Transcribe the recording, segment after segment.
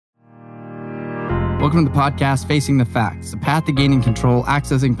Welcome to the podcast, Facing the Facts, the path to gaining control,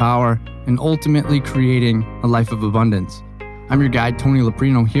 accessing power, and ultimately creating a life of abundance. I'm your guide, Tony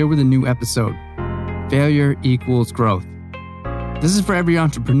Loprino, here with a new episode, Failure Equals Growth. This is for every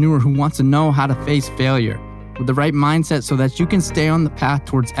entrepreneur who wants to know how to face failure with the right mindset so that you can stay on the path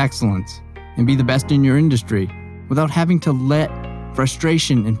towards excellence and be the best in your industry without having to let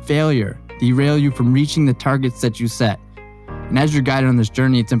frustration and failure derail you from reaching the targets that you set. And as your guide on this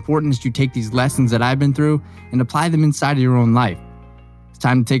journey, it's important that you take these lessons that I've been through and apply them inside of your own life. It's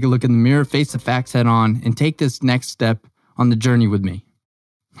time to take a look in the mirror, face the facts head on, and take this next step on the journey with me.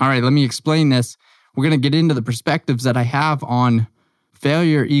 All right, let me explain this. We're going to get into the perspectives that I have on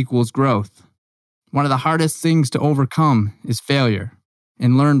failure equals growth. One of the hardest things to overcome is failure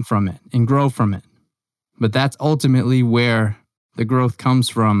and learn from it and grow from it. But that's ultimately where the growth comes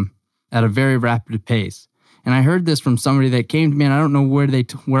from at a very rapid pace. And I heard this from somebody that came to me, and I don't know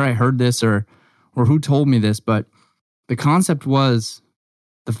where I heard this or who told me this, but the concept was,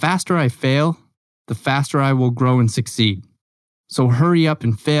 the faster I fail, the faster I will grow and succeed. So hurry up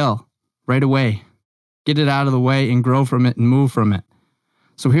and fail right away. Get it out of the way and grow from it and move from it.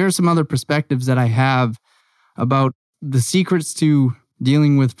 So here are some other perspectives that I have about the secrets to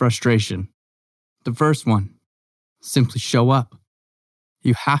dealing with frustration. The first one, simply show up.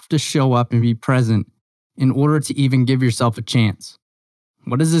 You have to show up and be present in order to even give yourself a chance.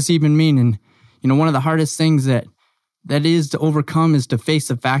 What does this even mean? And, one of the hardest things that is to overcome is to face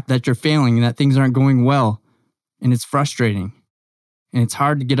the fact that you're failing and that things aren't going well. And it's frustrating. And it's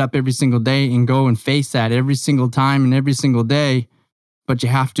hard to get up every single day and go and face that every single time and every single day. But you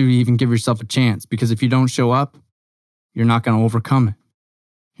have to even give yourself a chance, because if you don't show up, you're not going to overcome it.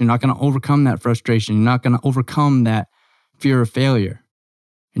 You're not going to overcome that frustration. You're not going to overcome that fear of failure.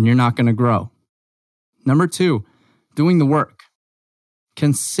 And you're not going to grow. Number 2, doing the work.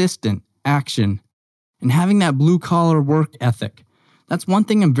 Consistent action and having that blue-collar work ethic. That's one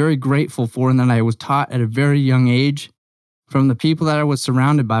thing I'm very grateful for and that I was taught at a very young age from the people that I was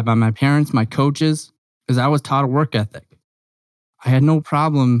surrounded by my parents, my coaches, is I was taught a work ethic. I had no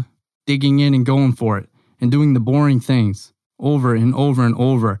problem digging in and going for it and doing the boring things over and over and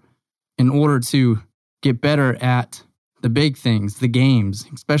over in order to get better at the big things, the games,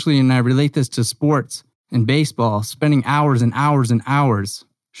 especially, and I relate this to sports and baseball, spending hours and hours and hours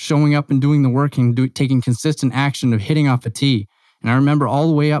showing up and doing the work and taking consistent action of hitting off a tee. And I remember all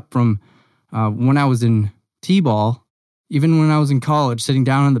the way up from when I was in T-ball, even when I was in college, sitting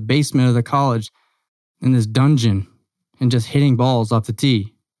down in the basement of the college in this dungeon and just hitting balls off the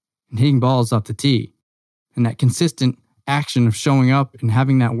tee and hitting balls off the tee. And that consistent action of showing up and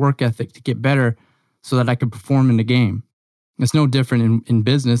having that work ethic to get better so that I could perform in the game. It's no different in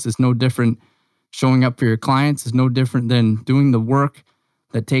business. It's no different showing up for your clients. It's no different than doing the work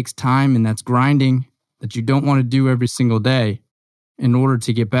that takes time and that's grinding that you don't want to do every single day in order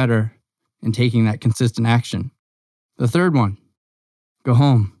to get better and taking that consistent action. The third one, go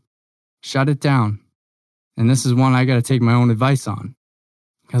home, shut it down. And this is one I got to take my own advice on,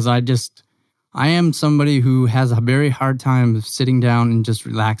 because I am somebody who has a very hard time of sitting down and just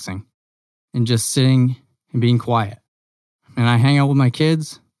relaxing and just sitting and being quiet. And I hang out with my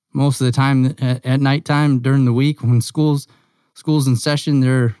kids most of the time at nighttime during the week when school's in session.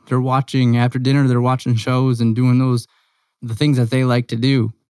 They're watching after dinner. They're watching shows and doing the things that they like to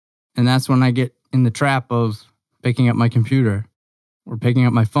do. And that's when I get in the trap of picking up my computer or picking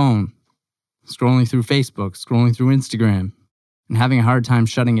up my phone, scrolling through Facebook, scrolling through Instagram, and having a hard time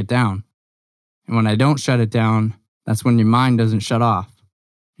shutting it down. And when I don't shut it down, that's when your mind doesn't shut off.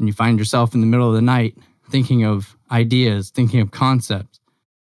 And you find yourself in the middle of the night thinking of ideas, thinking of concepts,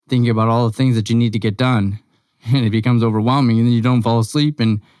 thinking about all the things that you need to get done. And it becomes overwhelming, and then you don't fall asleep,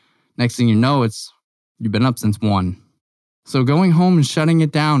 and next thing you know, you've been up since 1. So going home and shutting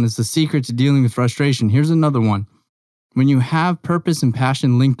it down is the secret to dealing with frustration. Here's another one. When you have purpose and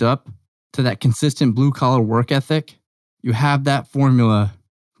passion linked up to that consistent blue-collar work ethic, you have that formula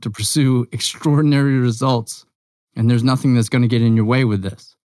to pursue extraordinary results, and there's nothing that's going to get in your way with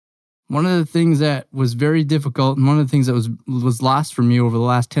this. One of the things that was very difficult, and one of the things that was lost for me over the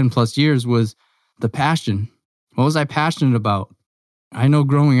last 10 plus years was the passion. What was I passionate about? I know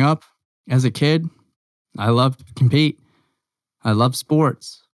growing up as a kid, I loved to compete. I loved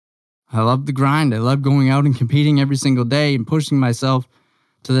sports. I loved the grind. I loved going out and competing every single day and pushing myself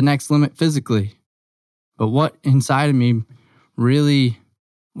to the next limit physically. But what inside of me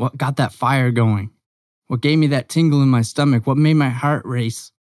what got that fire going? What gave me that tingle in my stomach? What made my heart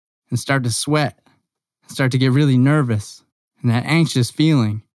race and start to sweat, start to get really nervous, and that anxious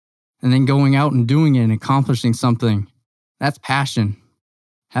feeling, and then going out and doing it and accomplishing something? That's passion.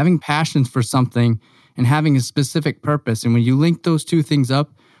 Having passions for something and having a specific purpose. And when you link those two things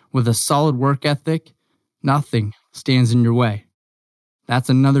up with a solid work ethic, nothing stands in your way. That's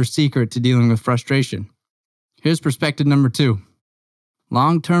another secret to dealing with frustration. Here's perspective number 2.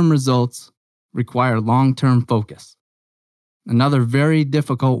 Long-term results require long-term focus. Another very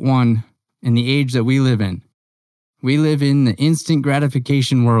difficult one in the age that we live in. We live in the instant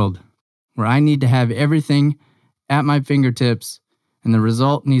gratification world where I need to have everything at my fingertips and the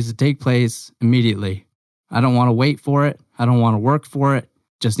result needs to take place immediately. I don't want to wait for it. I don't want to work for it.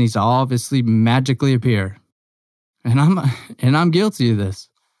 It just needs to obviously magically appear. And I'm guilty of this.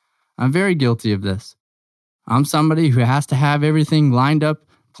 I'm very guilty of this. I'm somebody who has to have everything lined up,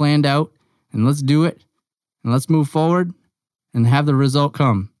 planned out, and let's do it, and let's move forward and have the result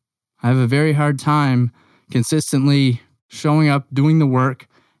come. I have a very hard time consistently showing up, doing the work,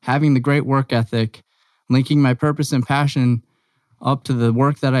 having the great work ethic, linking my purpose and passion up to the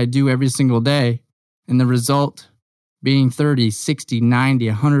work that I do every single day, and the result being 30, 60, 90,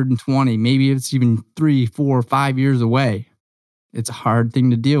 120, maybe it's even 3, 4, 5 years away. It's a hard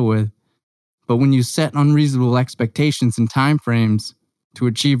thing to deal with. But when you set unreasonable expectations and timeframes to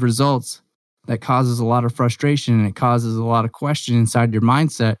achieve results, that causes a lot of frustration and it causes a lot of question inside your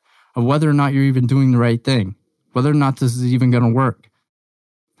mindset of whether or not you're even doing the right thing, whether or not this is even going to work.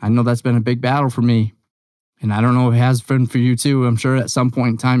 I know that's been a big battle for me, and I don't know if it has been for you too. I'm sure at some point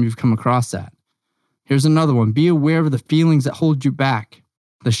in time you've come across that. Here's another one. Be aware of the feelings that hold you back.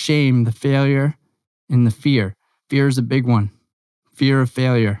 The shame, the failure, and the fear. Fear is a big one. Fear of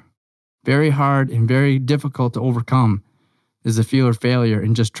failure. Very hard and very difficult to overcome is the fear of failure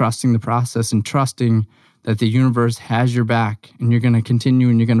and just trusting the process and trusting that the universe has your back and you're going to continue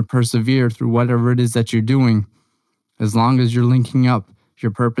and you're going to persevere through whatever it is that you're doing as long as you're linking up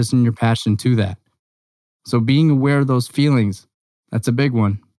your purpose and your passion to that. So being aware of those feelings, that's a big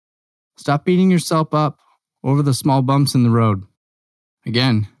one. Stop beating yourself up over the small bumps in the road.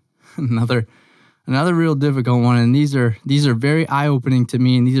 Again, another real difficult one, and these are very eye-opening to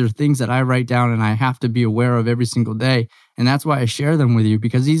me, and these are things that I write down and I have to be aware of every single day, and that's why I share them with you,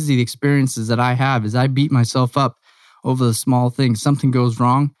 because these are the experiences that I have as I beat myself up over the small things. Something goes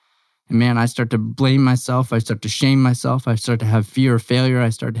wrong, and man, I start to blame myself, I start to shame myself, I start to have fear of failure, I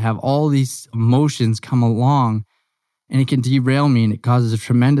start to have all these emotions come along, and it can derail me, and it causes a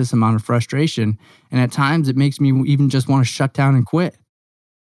tremendous amount of frustration, and at times it makes me even just want to shut down and quit.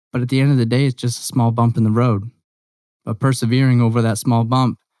 But at the end of the day, it's just a small bump in the road. But persevering over that small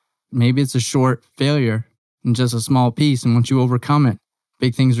bump, maybe it's a short failure and just a small piece, and once you overcome it,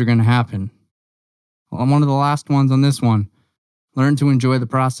 big things are going to happen. Well, I'm one of the last ones on this one. Learn to enjoy the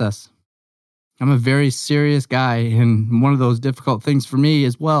process. I'm a very serious guy, and one of those difficult things for me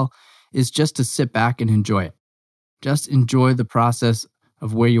as well is just to sit back and enjoy it. Just enjoy the process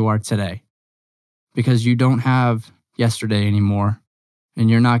of where you are today, because you don't have yesterday anymore, and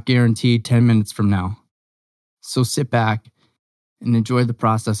you're not guaranteed 10 minutes from now. So sit back and enjoy the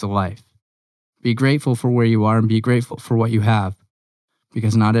process of life. Be grateful for where you are and be grateful for what you have,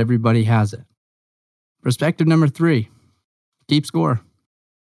 because not everybody has it. Perspective number 3, keep score.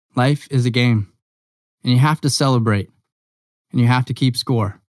 Life is a game, and you have to celebrate, and you have to keep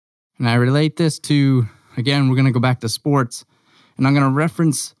score. And I relate this to, again, we're going to go back to sports, and I'm going to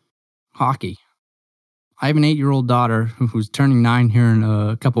reference hockey. I have an 8-year-old daughter who's turning 9 here in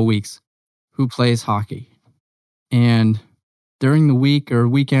a couple weeks who plays hockey. And during the week or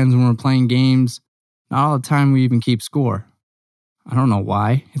weekends when we're playing games, not all the time we even keep score. I don't know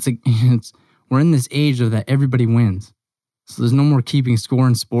why. We're in this age of that everybody wins. So there's no more keeping score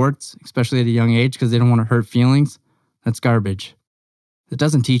in sports, especially at a young age, because they don't want to hurt feelings. That's garbage. It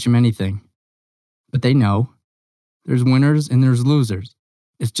doesn't teach them anything. But they know there's winners and there's losers.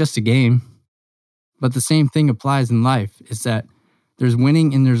 It's just a game. But the same thing applies in life, is that there's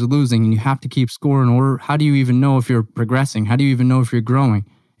winning and there's losing, and you have to keep score in order. How do you even know if you're progressing? How do you even know if you're growing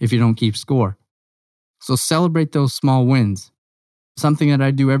if you don't keep score? So celebrate those small wins. Something that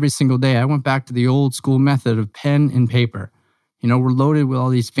I do every single day. I went back to the old school method of pen and paper. You know, we're loaded with all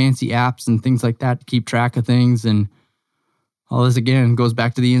these fancy apps and things like that to keep track of things, and all this, again, goes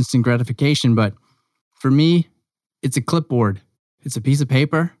back to the instant gratification. But for me, it's a clipboard. It's a piece of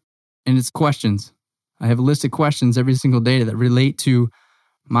paper, and it's questions. I have a list of questions every single day that relate to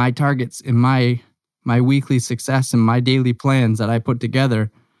my targets and my weekly success and my daily plans that I put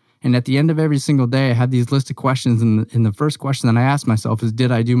together. And at the end of every single day, I have these list of questions. And the first question that I ask myself is,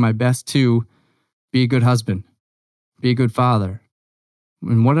 did I do my best to be a good husband, be a good father?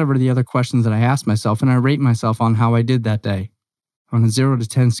 And whatever the other questions that I ask myself, and I rate myself on how I did that day on a 0 to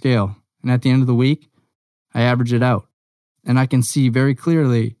 10 scale. And at the end of the week, I average it out. and I can see very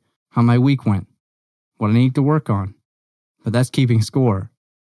clearly how my week went, what I need to work on. But that's keeping score.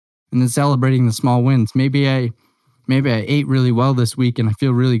 And then celebrating the small wins. Maybe I ate really well this week and I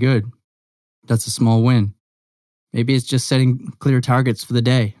feel really good. That's a small win. Maybe it's just setting clear targets for the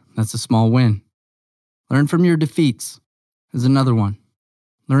day. That's a small win. Learn from your defeats is another one.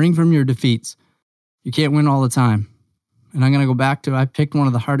 Learning from your defeats. You can't win all the time. And I'm going to go back to, I picked one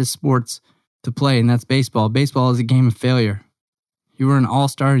of the hardest sports to play, and that's baseball. Baseball is a game of failure. You were an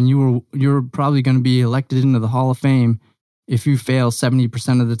all-star and you're probably going to be elected into the Hall of Fame if you fail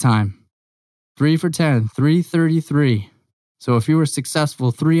 70% of the time. 3 for 10, 333. So if you were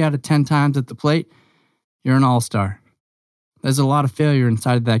successful 3 out of 10 times at the plate, you're an all-star. There's a lot of failure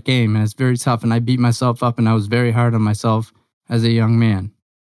inside that game, and it's very tough, and I beat myself up, and I was very hard on myself as a young man.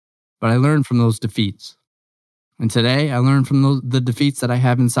 But I learned from those defeats. And today, I learned from the defeats that I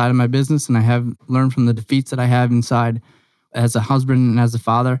have inside of my business, and I have learned from the defeats that I have inside as a husband and as a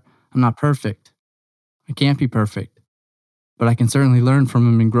father. I'm not perfect. I can't be perfect. But I can certainly learn from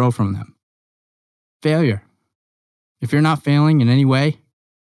them and grow from them. Failure. If you're not failing in any way,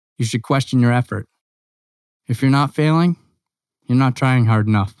 you should question your effort. If you're not failing, you're not trying hard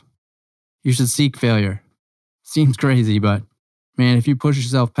enough. You should seek failure. Seems crazy, but man, if you push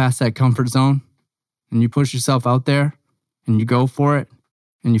yourself past that comfort zone and you push yourself out there and you go for it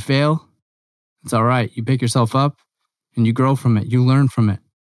and you fail, it's all right. You pick yourself up and you grow from it. You learn from it.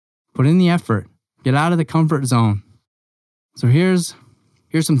 Put in the effort. Get out of the comfort zone. So here's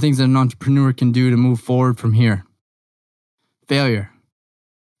some things that an entrepreneur can do to move forward from here. Failure.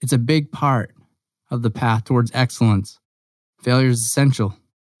 It's a big part of the path towards excellence. Failure is essential.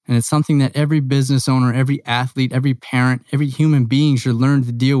 And it's something that every business owner, every athlete, every parent, every human being should learn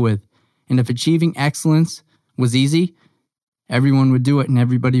to deal with. And if achieving excellence was easy, everyone would do it and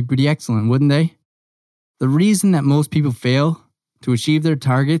everybody would be excellent, wouldn't they? The reason that most people fail to achieve their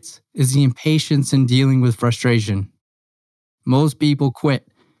targets is the impatience in dealing with frustration. Most people quit.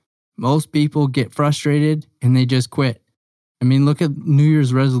 Most people get frustrated and they just quit. I mean, look at New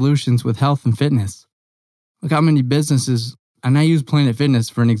Year's resolutions with health and fitness. Look how many businesses, and I use Planet Fitness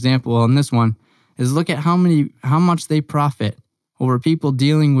for an example on this one, is look at how much they profit over people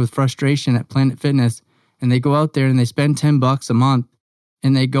dealing with frustration at Planet Fitness, and they go out there and they spend $10 a month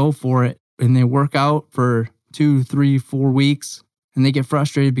and they go for it and they work out for 2, 3, 4 weeks and they get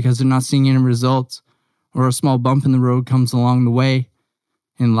frustrated because they're not seeing any results, or a small bump in the road comes along the way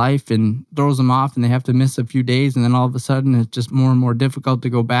in life and throws them off and they have to miss a few days, and then all of a sudden it's just more and more difficult to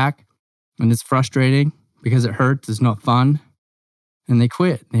go back and it's frustrating because it hurts, it's not fun, and they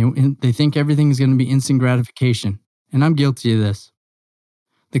quit. They think everything is going to be instant gratification, and I'm guilty of this.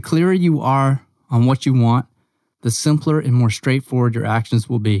 The clearer you are on what you want, the simpler and more straightforward your actions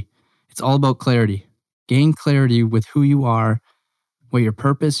will be. It's all about clarity. Gain clarity with who you are, what your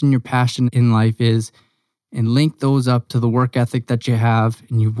purpose and your passion in life is, and link those up to the work ethic that you have,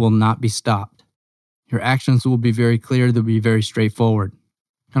 and you will not be stopped. Your actions will be very clear, they'll be very straightforward.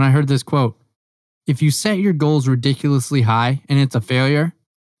 And I heard this quote, if you set your goals ridiculously high and it's a failure,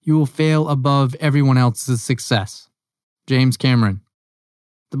 you will fail above everyone else's success. James Cameron.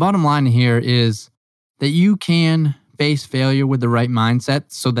 The bottom line here is that you can face failure with the right mindset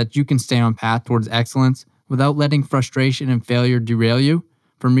so that you can stay on path towards excellence without letting frustration and failure derail you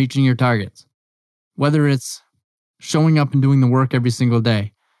from reaching your targets. Whether it's showing up and doing the work every single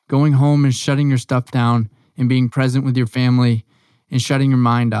day, going home and shutting your stuff down and being present with your family and shutting your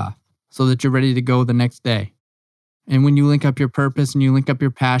mind off so that you're ready to go the next day. And when you link up your purpose and you link up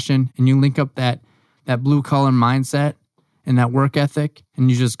your passion and you link up that blue collar mindset and that work ethic and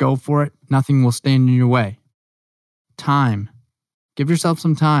you just go for it, nothing will stand in your way. Time. Give yourself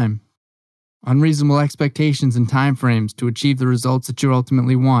some time. Unreasonable expectations and time frames to achieve the results that you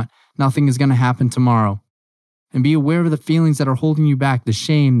ultimately want. Nothing is going to happen tomorrow. And be aware of the feelings that are holding you back, the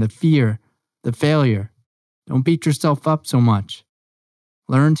shame, the fear, the failure. Don't beat yourself up so much.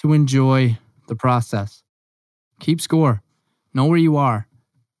 Learn to enjoy the process. Keep score. Know where you are.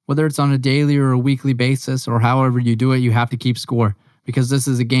 Whether it's on a daily or a weekly basis or however you do it, you have to keep score because this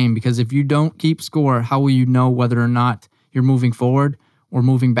is a game. Because if you don't keep score, how will you know whether or not you're moving forward or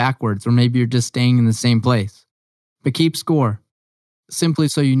moving backwards, or maybe you're just staying in the same place? But keep score, simply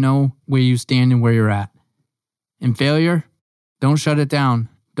so you know where you stand and where you're at. In failure, don't shut it down.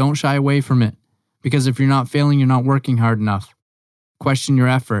 Don't shy away from it. Because if you're not failing, you're not working hard enough. Question your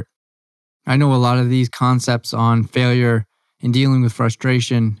effort. I know a lot of these concepts on failure and dealing with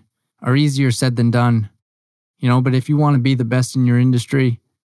frustration are easier said than done. But if you want to be the best in your industry,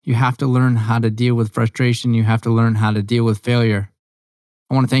 you have to learn how to deal with frustration. You have to learn how to deal with failure.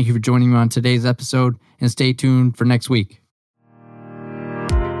 I want to thank you for joining me on today's episode and stay tuned for next week.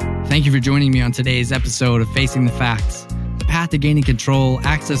 Thank you for joining me on today's episode of Facing the Facts, the path to gaining control,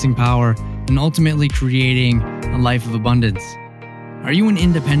 accessing power, and ultimately creating a life of abundance. Are you an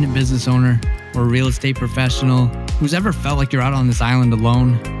independent business owner or a real estate professional who's ever felt like you're out on this island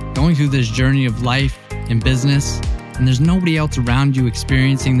alone, going through this journey of life and business, and there's nobody else around you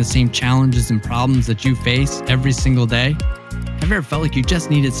experiencing the same challenges and problems that you face every single day? Have you ever felt like you just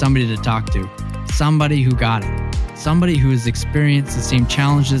needed somebody to talk to? Somebody who got it. Somebody who has experienced the same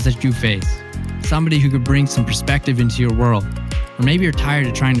challenges that you face. Somebody who could bring some perspective into your world. Or maybe you're tired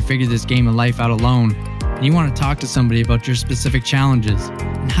of trying to figure this game of life out alone, and you want to talk to somebody about your specific challenges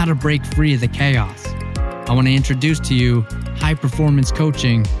and how to break free of the chaos. I want to introduce to you high performance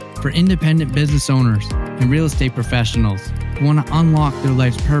coaching for independent business owners and real estate professionals who want to unlock their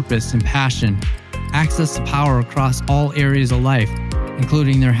life's purpose and passion, access the power across all areas of life,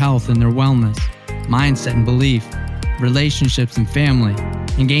 including their health and their wellness, mindset and belief, relationships and family,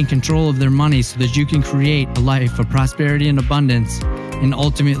 and gain control of their money so that you can create a life of prosperity and abundance and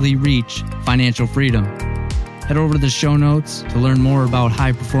ultimately reach financial freedom. Head over to the show notes to learn more about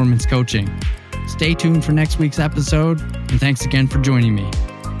high performance coaching. Stay tuned for next week's episode, and thanks again for joining me.